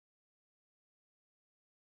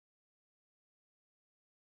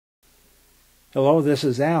Hello, this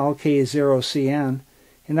is Al, K0CN,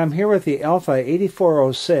 and I'm here with the Alpha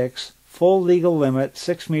 8406 full legal limit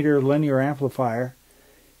 6-meter linear amplifier,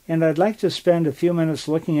 and I'd like to spend a few minutes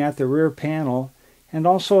looking at the rear panel and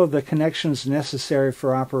also the connections necessary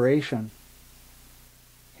for operation.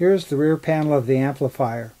 Here's the rear panel of the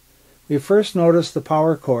amplifier. We first notice the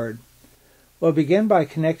power cord. We'll begin by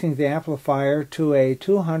connecting the amplifier to a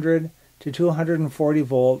 200 to 240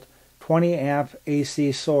 volt 20 amp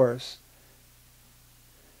AC source.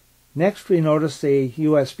 Next we notice the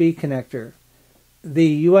USB connector.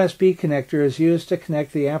 The USB connector is used to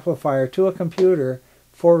connect the amplifier to a computer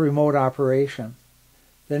for remote operation.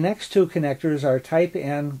 The next two connectors are Type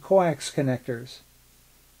N coax connectors.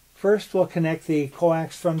 First we'll connect the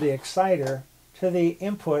coax from the exciter to the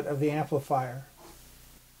input of the amplifier.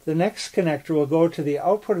 The next connector will go to the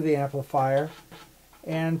output of the amplifier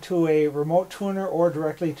and to a remote tuner or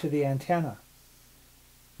directly to the antenna.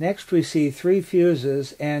 Next we see 3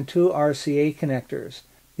 fuses and 2 RCA connectors.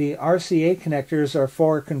 The RCA connectors are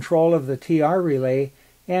for control of the TR relay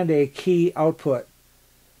and a key output.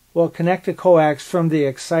 We'll connect a coax from the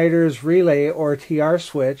exciter's relay or TR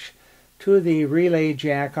switch to the relay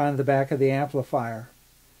jack on the back of the amplifier.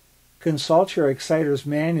 Consult your exciter's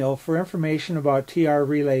manual for information about TR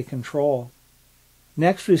relay control.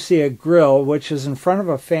 Next we see a grill, which is in front of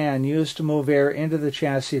a fan used to move air into the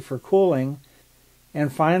chassis for cooling,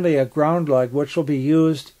 and finally a ground lug, which will be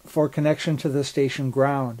used for connection to the station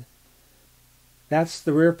ground. That's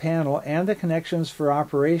the rear panel and the connections for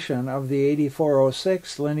operation of the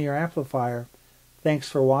 8406 linear amplifier. Thanks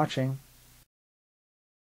for watching.